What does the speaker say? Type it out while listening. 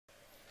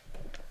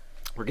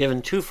We're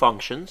given two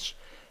functions,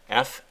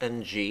 f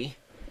and g,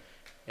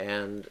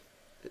 and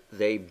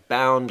they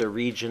bound a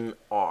region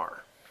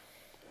R.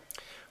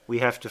 We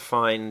have to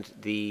find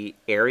the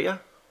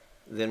area,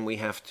 then we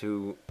have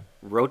to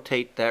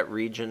rotate that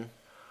region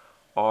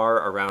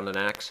R around an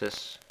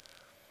axis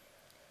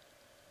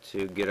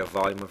to get a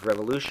volume of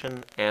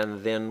revolution,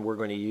 and then we're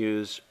going to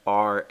use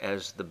R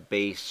as the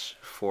base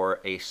for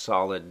a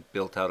solid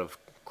built out of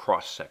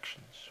cross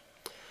sections.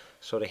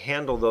 So to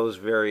handle those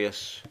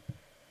various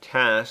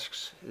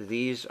tasks,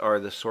 these are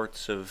the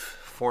sorts of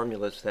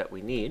formulas that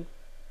we need.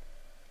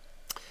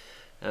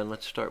 And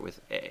let's start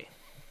with A.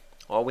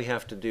 All we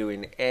have to do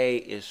in A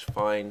is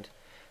find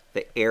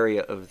the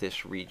area of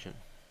this region.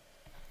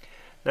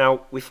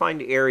 Now, we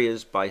find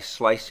areas by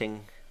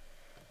slicing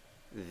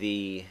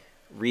the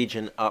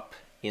region up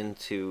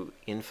into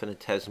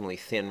infinitesimally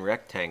thin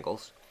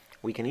rectangles.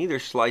 We can either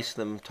slice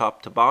them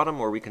top to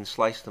bottom or we can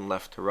slice them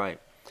left to right.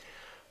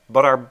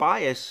 But our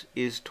bias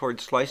is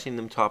towards slicing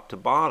them top to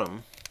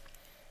bottom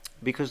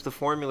because the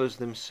formulas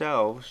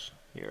themselves,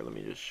 here let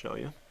me just show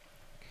you.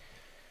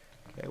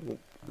 Okay, well,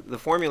 the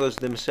formulas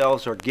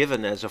themselves are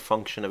given as a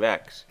function of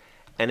x.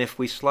 And if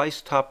we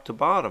slice top to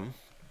bottom,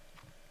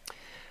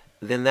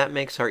 then that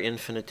makes our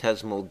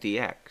infinitesimal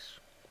dx,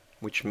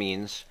 which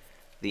means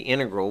the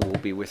integral will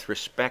be with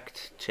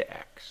respect to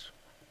x.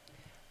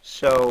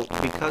 So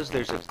because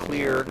there's a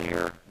clear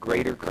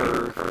greater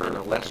curve and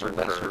a lesser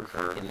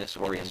curve in this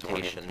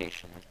orientation,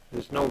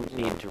 there's no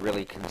need to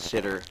really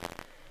consider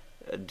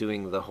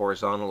doing the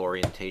horizontal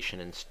orientation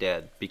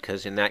instead,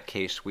 because in that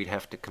case we'd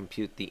have to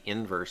compute the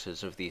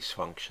inverses of these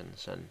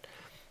functions, and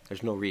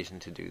there's no reason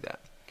to do that.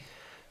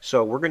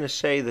 So we're going to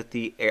say that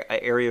the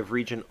area of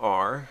region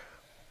R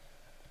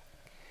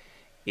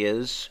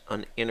is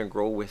an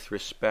integral with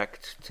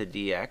respect to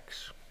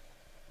dx,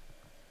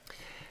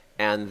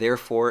 and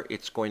therefore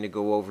it's going to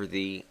go over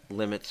the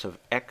limits of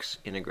x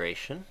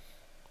integration,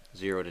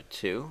 0 to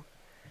 2,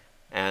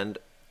 and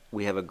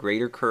we have a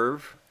greater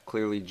curve,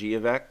 clearly g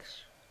of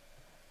x,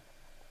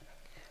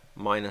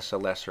 minus a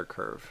lesser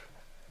curve,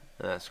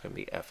 and that's going to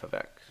be f of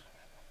x.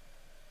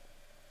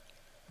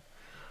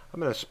 I'm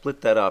going to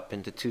split that up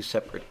into two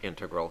separate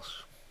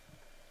integrals.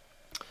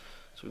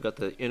 So we've got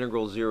the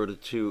integral 0 to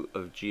 2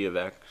 of g of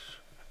x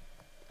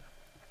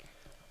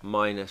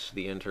minus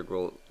the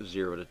integral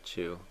 0 to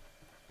 2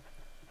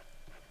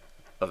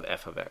 of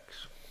f of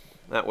x.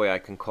 That way I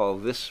can call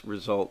this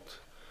result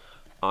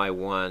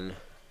I1,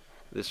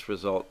 this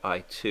result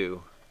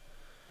I2,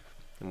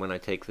 and when I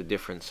take the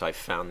difference I've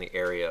found the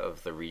area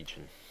of the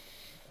region.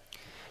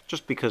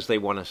 Just because they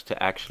want us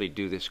to actually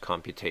do this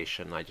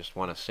computation, I just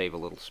want to save a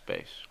little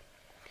space.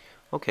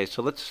 Okay,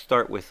 so let's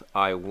start with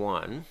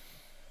I1.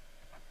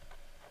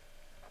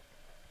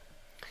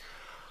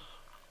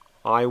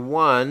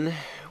 I1,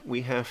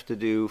 we have to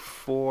do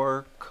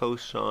 4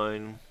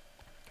 cosine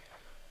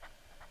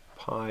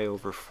pi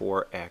over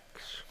 4x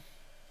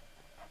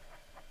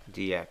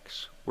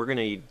dx. We're going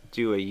to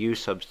do a u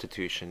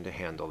substitution to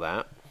handle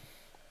that.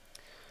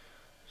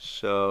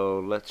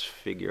 So let's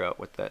figure out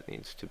what that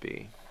needs to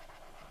be.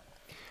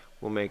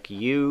 We'll make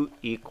u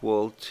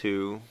equal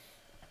to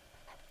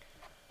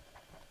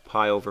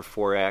pi over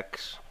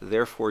 4x.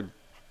 Therefore,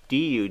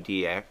 du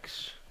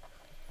dx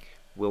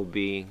will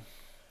be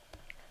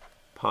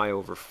pi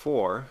over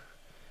 4,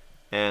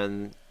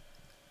 and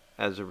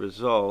as a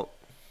result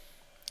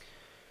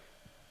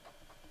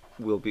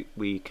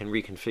we can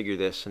reconfigure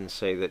this and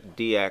say that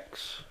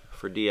dx,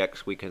 for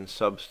dx we can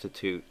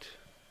substitute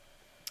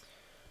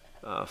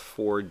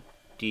 4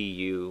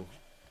 du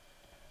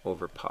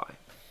over pi.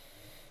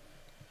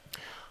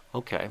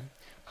 Okay,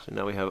 so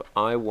now we have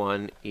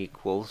I1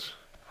 equals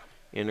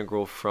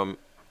integral from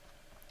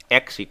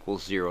x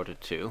equals 0 to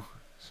 2,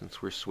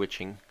 since we're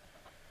switching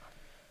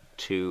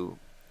to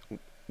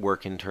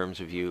work in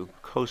terms of u,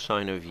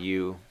 cosine of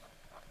u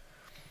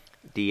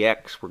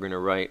dx we're going to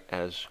write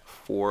as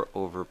 4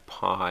 over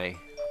pi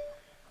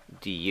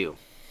du.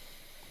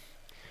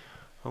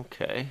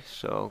 Okay,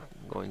 so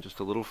going just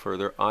a little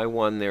further,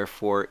 I1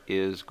 therefore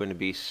is going to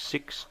be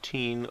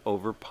 16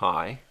 over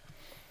pi.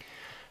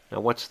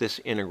 Now what's this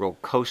integral?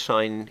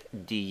 Cosine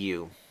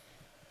du.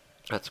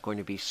 That's going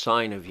to be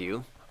sine of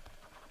u.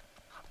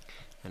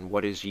 And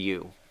what is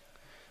u?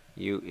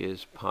 U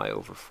is pi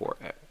over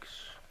 4x.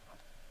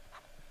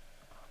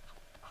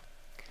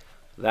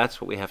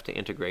 That's what we have to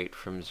integrate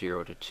from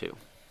 0 to 2.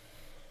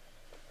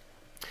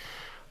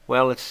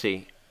 Well, let's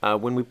see.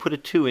 When we put a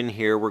 2 in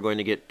here, we're going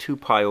to get 2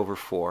 pi over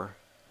 4,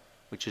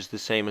 which is the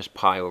same as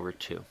pi over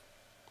 2.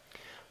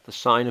 The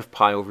sine of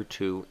pi over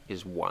 2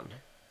 is 1.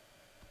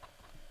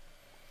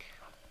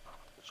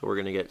 So we're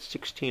going to get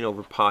 16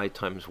 over pi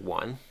times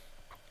 1,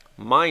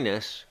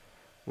 minus,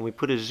 when we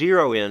put a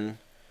 0 in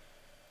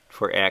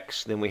for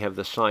x, then we have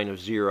the sine of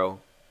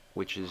 0,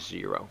 which is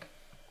 0.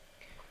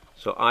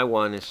 So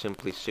I1 is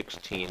simply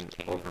 16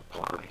 over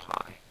pi.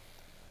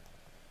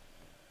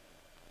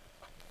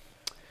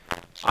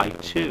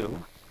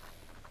 I2,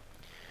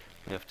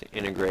 we have to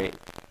integrate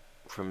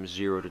from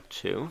 0 to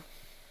 2.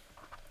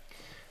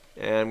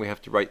 and we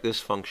have to write this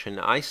function.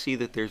 I see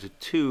that there's a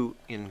 2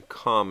 in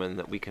common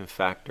that we can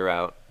factor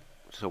out,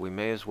 so we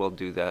may as well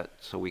do that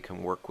so we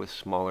can work with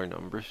smaller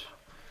numbers.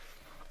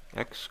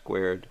 X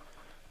squared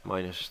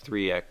minus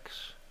 3x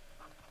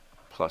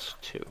plus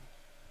 2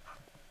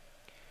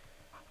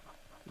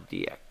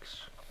 dx.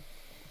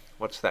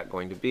 What's that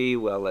going to be?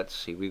 Well, let's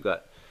see. We've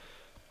got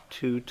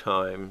 2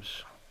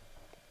 times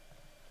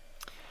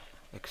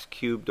x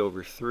cubed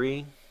over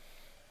 3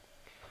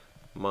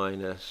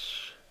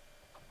 minus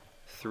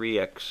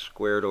 3x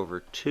squared over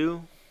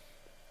 2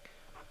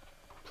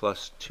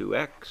 plus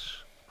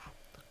 2x,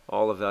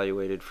 all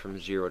evaluated from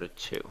 0 to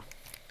 2.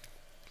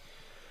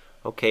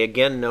 Okay,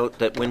 again note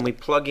that when we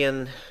plug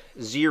in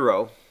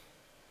 0,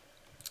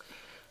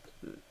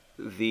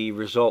 the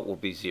result will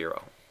be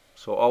 0.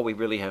 So all we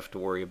really have to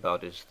worry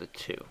about is the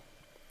 2.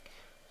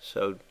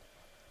 So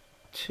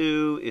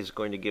 2 is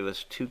going to give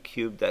us 2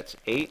 cubed, that's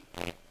 8,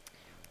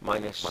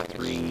 minus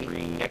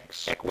 3x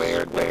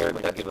squared, that's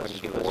going to give us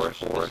 4,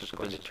 so this is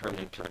going to turn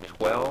into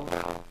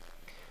 12,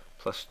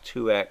 plus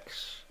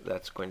 2x,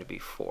 that's going to be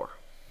 4.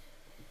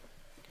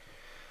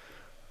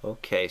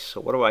 Okay,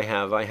 so what do I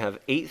have? I have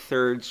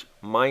 8/3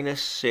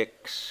 minus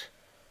 6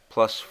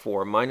 plus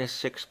 4. Minus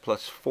 6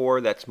 plus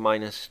 4, that's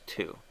minus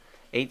 2.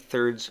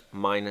 8/3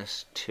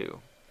 minus 2.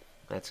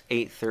 That's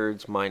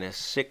 8/3 minus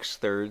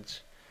 6/3.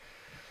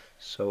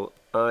 So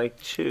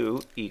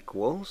I2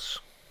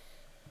 equals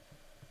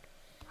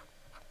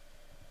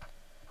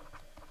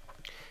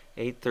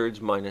 8/3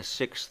 minus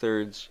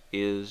 6/3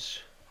 is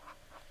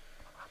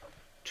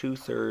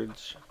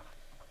 2/3.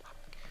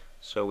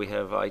 So we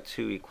have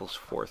I2 equals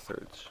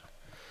 4/3.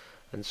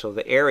 And so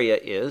the area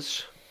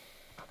is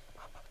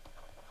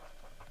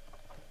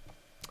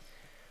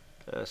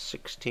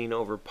 16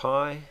 over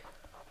pi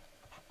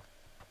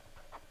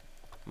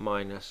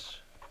minus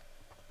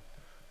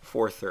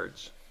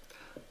 4/3.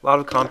 A lot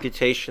of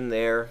computation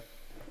there.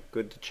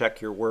 Good to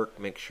check your work.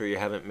 Make sure you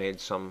haven't made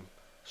some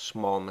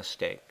small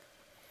mistake.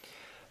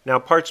 Now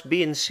parts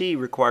B and C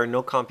require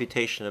no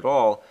computation at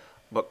all,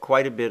 but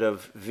quite a bit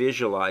of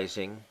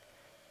visualizing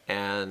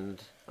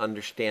and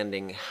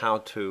understanding how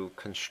to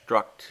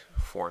construct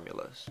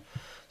formulas.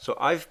 So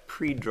I've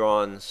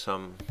pre-drawn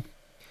some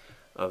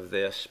of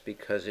this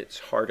because it's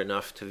hard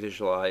enough to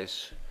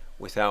visualize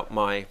without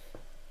my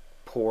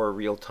poor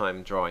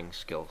real-time drawing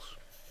skills.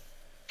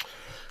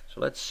 So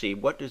let's see,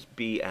 what does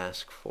B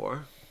ask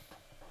for?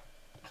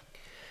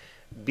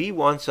 B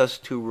wants us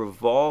to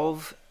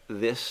revolve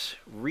this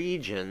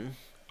region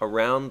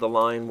around the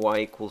line y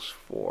equals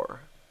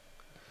 4.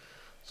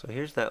 So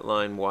here's that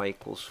line y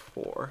equals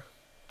 4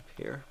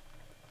 here.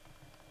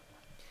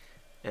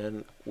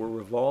 And we're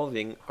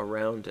revolving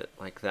around it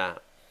like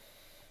that.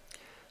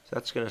 So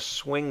that's going to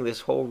swing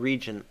this whole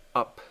region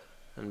up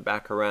and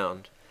back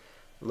around.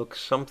 It looks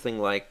something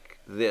like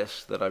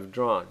this that I've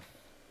drawn.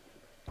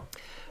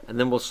 And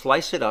then we'll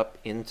slice it up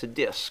into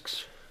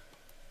disks.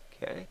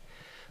 Okay?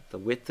 The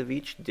width of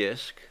each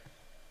disk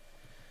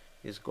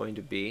is going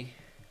to be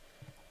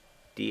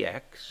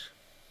dx.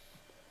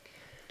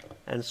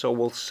 And so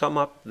we'll sum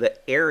up the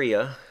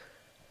area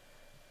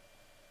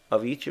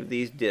of each of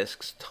these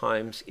disks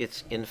times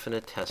its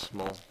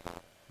infinitesimal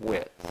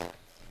width.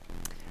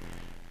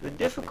 The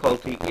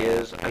difficulty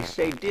is, I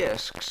say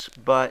disks,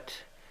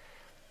 but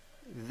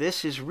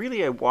this is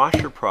really a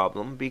washer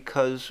problem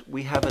because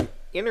we have an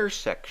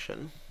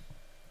intersection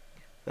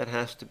that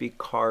has to be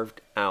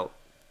carved out.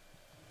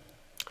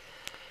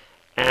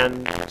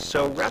 And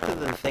so rather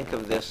than think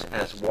of this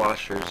as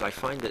washers, I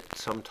find it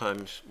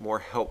sometimes more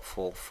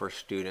helpful for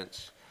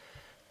students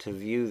to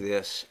view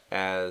this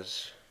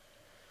as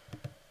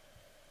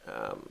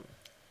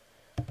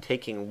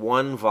taking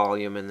one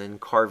volume and then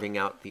carving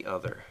out the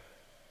other.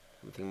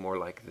 Something more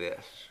like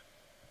this.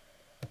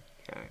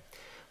 Okay.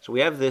 So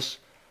we have this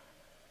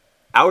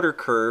outer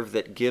curve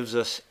that gives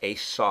us a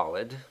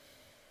solid.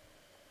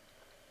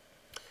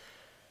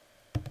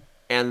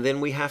 And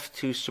then we have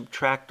to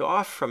subtract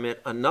off from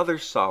it another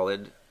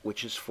solid,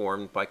 which is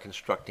formed by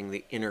constructing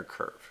the inner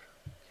curve.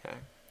 Okay?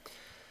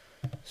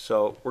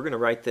 So we're going to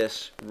write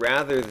this,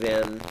 rather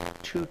than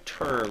two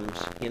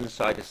terms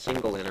inside a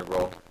single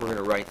integral, we're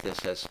going to write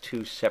this as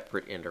two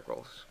separate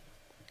integrals.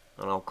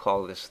 And I'll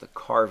call this the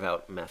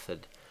carve-out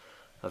method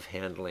of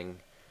handling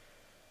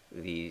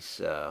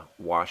these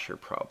washer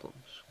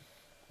problems.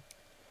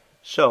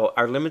 So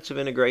our limits of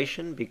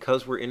integration,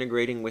 because we're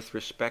integrating with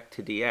respect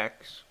to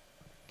dx,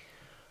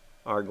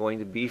 are going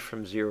to be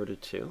from 0 to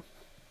 2.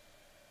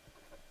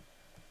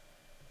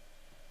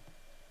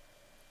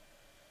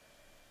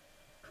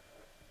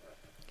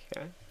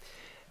 Okay.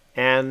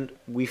 And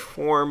we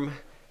form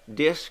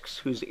disks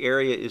whose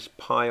area is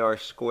pi r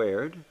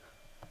squared.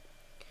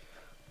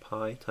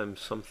 Pi times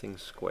something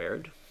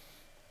squared.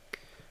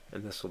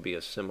 And this will be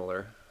a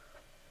similar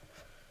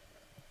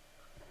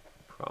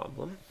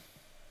problem.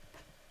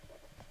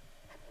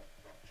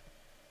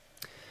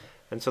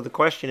 And so the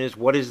question is,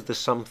 what is the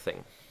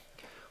something?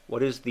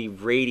 What is the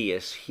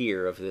radius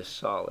here of this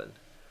solid?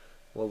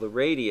 Well, the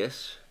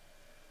radius,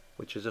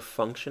 which is a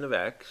function of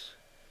x,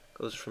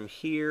 goes from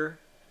here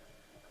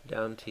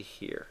down to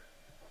here.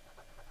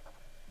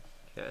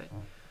 Okay,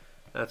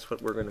 that's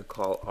what we're going to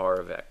call r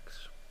of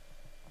x.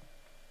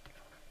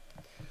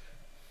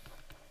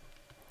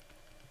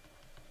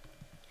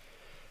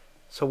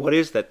 So what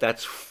is that?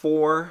 That's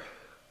 4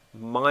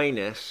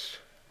 minus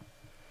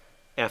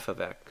f of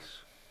x.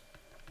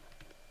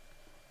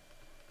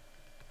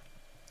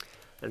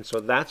 And so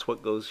that's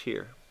what goes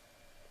here.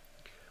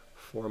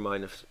 4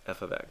 minus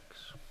f of x.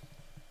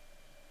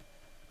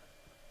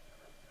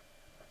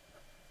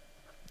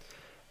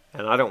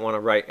 And I don't want to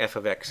write f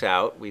of x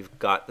out. We've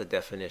got the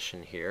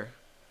definition here.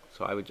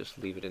 So I would just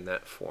leave it in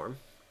that form.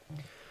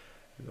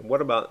 And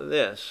what about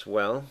this?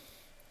 Well,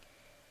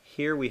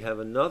 here we have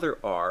another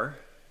r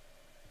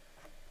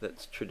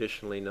that's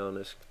traditionally known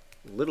as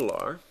little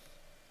r.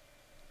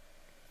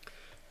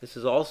 This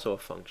is also a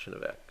function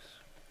of x.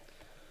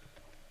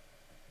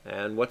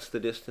 And what's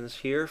the distance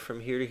here from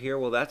here to here?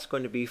 Well, that's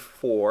going to be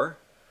 4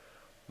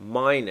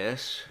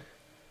 minus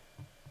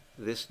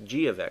this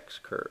g of x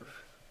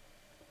curve.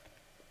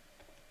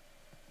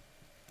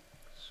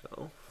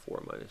 So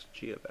 4 minus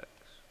g of x.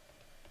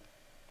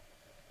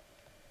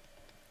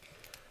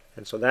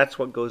 And so that's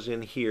what goes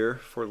in here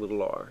for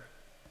little r.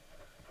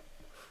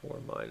 4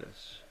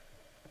 minus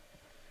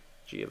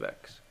g of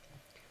x.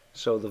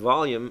 So the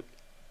volume,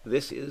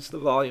 this is the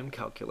volume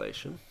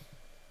calculation.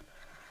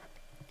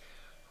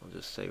 I'll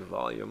just say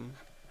volume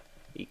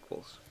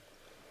equals.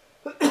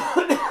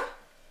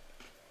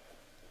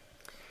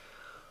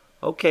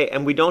 Okay,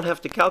 and we don't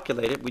have to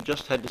calculate it, we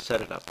just had to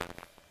set it up.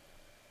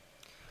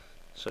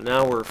 So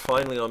now we're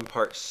finally on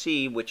part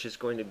C, which is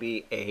going to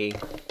be a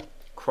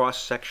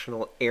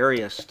cross-sectional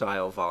area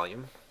style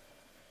volume.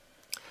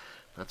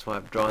 That's why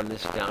I've drawn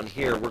this down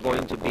here. We're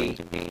going to be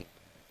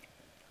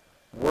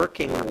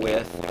working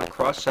with a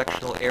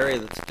cross-sectional area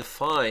that's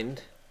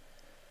defined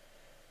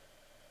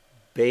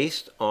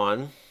based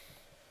on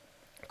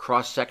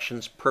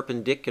cross-sections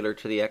perpendicular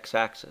to the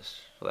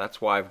x-axis. So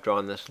that's why I've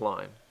drawn this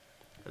line.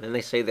 And then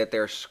they say that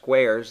there are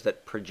squares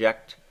that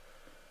project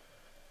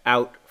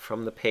out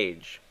from the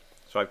page.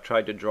 So I've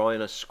tried to draw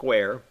in a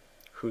square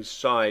whose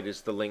side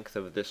is the length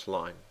of this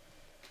line.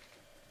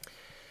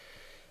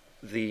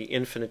 The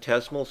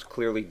infinitesimal is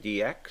clearly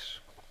dx.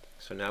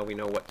 So now we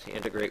know what to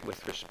integrate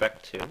with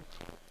respect to.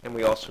 And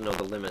we also know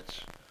the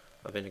limits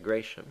of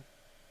integration.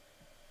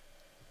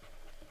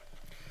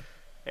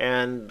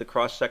 And the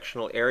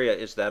cross-sectional area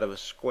is that of a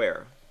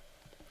square.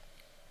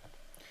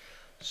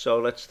 So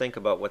let's think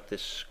about what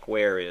this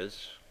square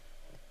is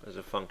as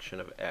a function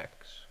of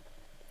x.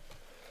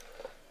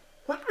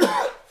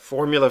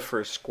 Formula for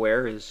a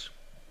square is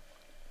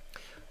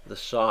the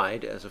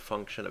side as a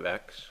function of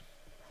x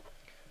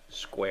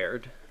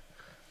squared.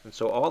 And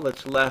so all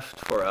that's left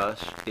for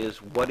us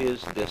is, what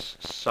is this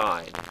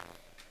side?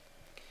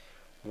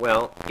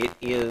 Well, it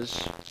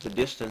is the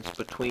distance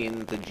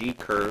between the g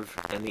curve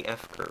and the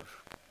f curve.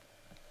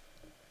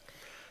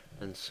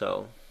 And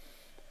so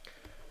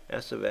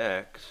s of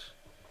x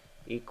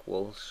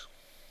equals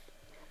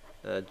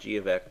g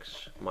of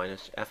x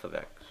minus f of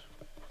x.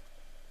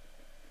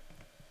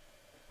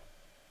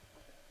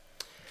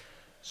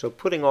 So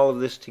putting all of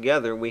this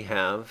together, we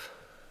have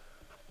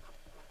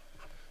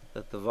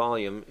that the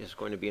volume is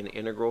going to be an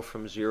integral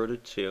from 0 to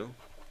 2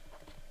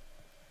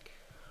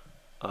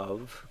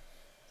 of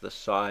the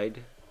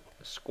side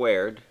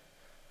squared,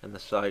 and the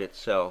side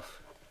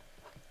itself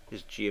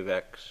is g of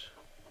x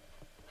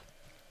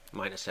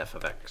minus f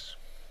of x.